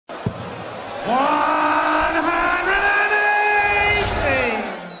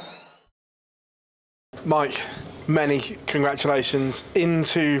180! Mike, many congratulations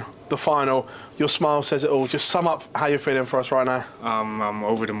into the final. Your smile says it all. Just sum up how you're feeling for us right now. I'm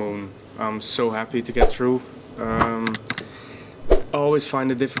over the moon. I'm so happy to get through. I always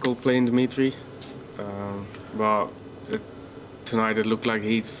find it difficult playing Dimitri, but tonight it looked like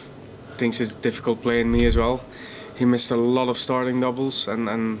he thinks it's difficult playing me as well. He missed a lot of starting doubles,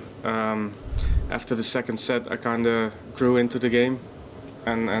 and after the second set I kind of grew into the game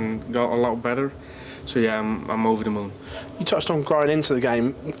and got a lot better. So yeah, I'm over the moon. You touched on growing into the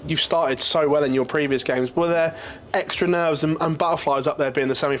game. You've started so well in your previous games. Were there extra nerves and butterflies up there being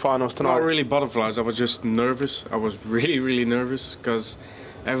the semi-finals tonight? Not really butterflies, I was just nervous. I was really nervous because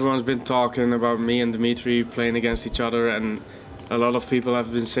everyone's been talking about me and Dimitri playing against each other, and a lot of people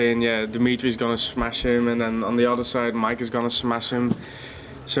have been saying, yeah, Dimitri's gonna smash him, and then on the other side Mike is gonna smash him.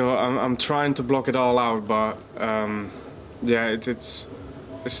 So I'm trying to block it all out, but yeah, it's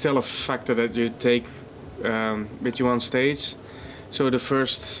still a factor that you take with you on stage. So the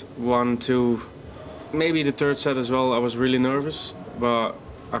first 1, 2, maybe the third set as well, I was really nervous, but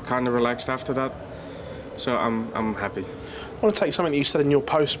I kind of relaxed after that. So I'm happy. I want to take something that you said in your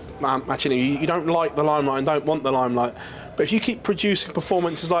post, actually. You don't like the limelight and don't want the limelight. But if you keep producing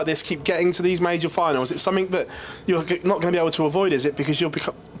performances like this, keep getting to these major finals, it's something that you're not going to be able to avoid, is it? Because you're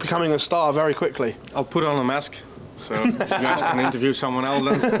becoming a star very quickly. I'll put on a mask, so you guys can interview someone else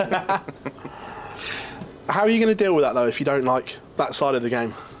then. How are you going to deal with that, though, if you don't like that side of the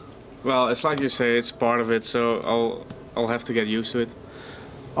game? Well, it's like you say, it's part of it, so I'll have to get used to it.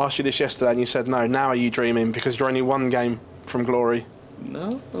 I asked you this yesterday and you said no. Now are you dreaming because you're only one game from glory?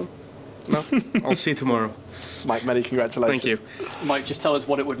 No. I'll see you tomorrow. Mike, many congratulations. Thank you. Mike, just tell us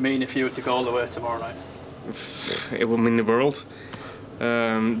what it would mean if you were to go all the way tomorrow night. It would mean the world.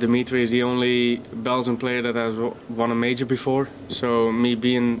 Dimitri is the only Belgian player that has won a major before, so me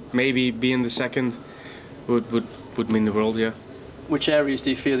maybe being the second would mean the world, yeah. Which areas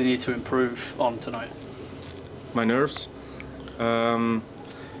do you feel you need to improve on tonight? My nerves.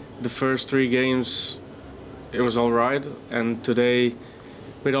 The first 3 games it was all right, and today,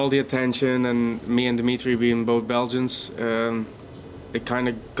 with all the attention and me and Dimitri being both Belgians, it kind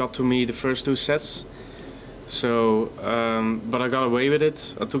of got to me the first 2 sets. So, but I got away with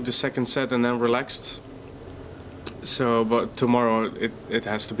it. I took the second set and then relaxed. So, but tomorrow it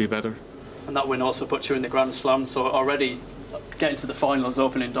has to be better. And that win also puts you in the Grand Slam, so already getting to the finals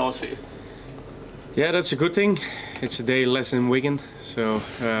opening doors for you. Yeah, that's a good thing. It's a day less in Wigan, so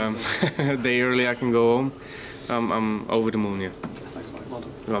a day early I can go home. I'm over the moon, yeah. Thanks, Mike. Well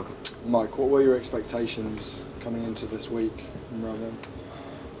done. You're welcome. Mike, what were your expectations coming into this week in round 1?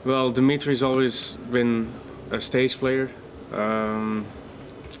 Well, Dimitri's always been a stage player,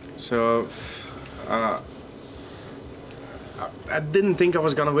 so I didn't think I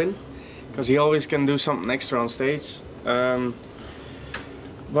was gonna win, because he always can do something extra on stage.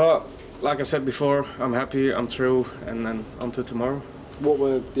 But like I said before, I'm happy, I'm through, and then on to tomorrow. What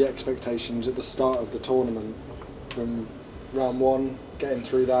were the expectations at the start of the tournament from round 1, getting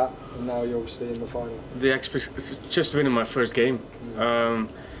through that, and now you're obviously in the final? It's just winning my first game.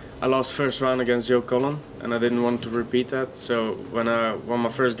 I lost first round against Joe Cullen, and I didn't want to repeat that. So when I won my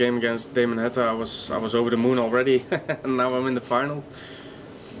first game against Damon Heta, I was over the moon already, and now I'm in the final.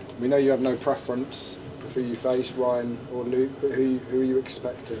 We know you have no preference for who you face, Ryan or Luke, but who are you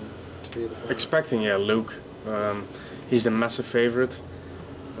expecting to be the final? Expecting, yeah, Luke. He's a massive favourite.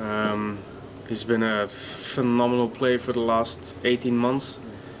 He's been a phenomenal player for the last 18 months.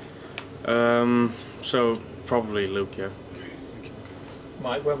 So probably Luke, yeah.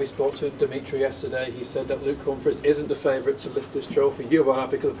 Mike, when we spoke to Dimitri yesterday, he said that Luke Humphries isn't the favourite to lift this trophy. You are,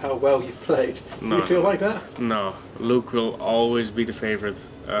 because of how well you've played. Do you feel like that? No, Luke will always be the favourite.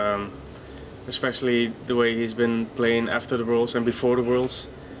 Especially the way he's been playing after the Worlds and before the Worlds.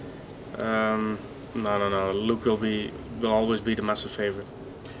 No. Luke will always be the massive favourite.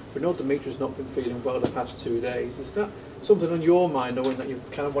 We know Dimitri's not been feeling well the past 2 days. Is that something on your mind, knowing that you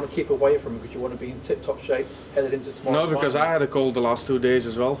kind of want to keep away from it because you want to be in tip-top shape headed into tomorrow? No, because I had a cold the last 2 days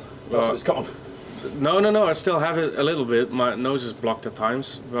as well. So it's gone? No, I still have it a little bit. My nose is blocked at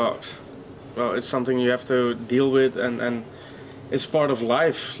times, but well, it's something you have to deal with, and it's part of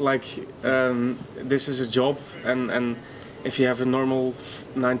life. Like, this is a job, and if you have a normal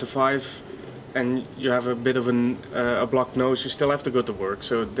 9 to 5 and you have a bit of a blocked nose, you still have to go to work.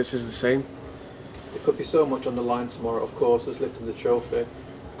 So this is the same. There could be so much on the line tomorrow, of course, as lifting the trophy.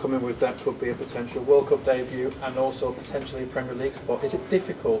 Coming with that could be a potential World Cup debut and also potentially a Premier League spot. Is it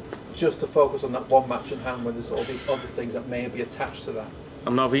difficult just to focus on that one match in hand when there's all these other things that may be attached to that?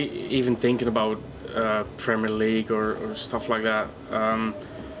 I'm not even thinking about Premier League or stuff like that.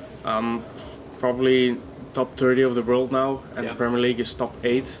 I'm probably top 30 of the world now, and Yeah. Premier League is top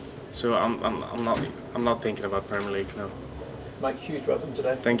 8. So I'm not thinking about Premier League now. Mike, huge well done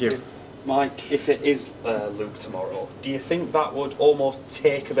today. Thank you. Mike, if it is Luke tomorrow, do you think that would almost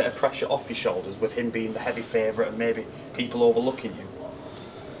take a bit of pressure off your shoulders with him being the heavy favourite and maybe people overlooking you?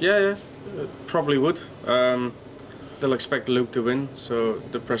 Yeah, probably would. They'll expect Luke to win, so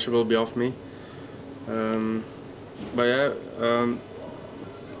the pressure will be off me. But yeah,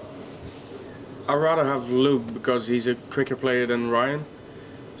 I'd rather have Luke because he's a quicker player than Ryan.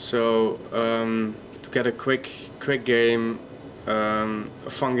 So to get a quick game, a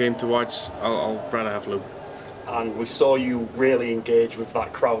fun game to watch, I'll rather have Luke. And we saw you really engage with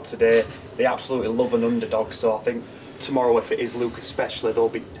that crowd today. They absolutely love an underdog, so I think tomorrow, if it is Luke especially, they'll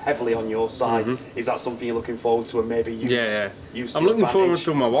be heavily on your side. Is that something you're looking forward to and maybe use? Use I'm looking forward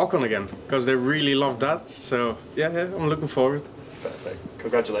to my walk-on again because they really love that. So yeah, I'm looking forward. Perfect.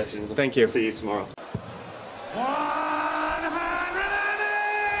 Congratulations. Thank you. See you tomorrow.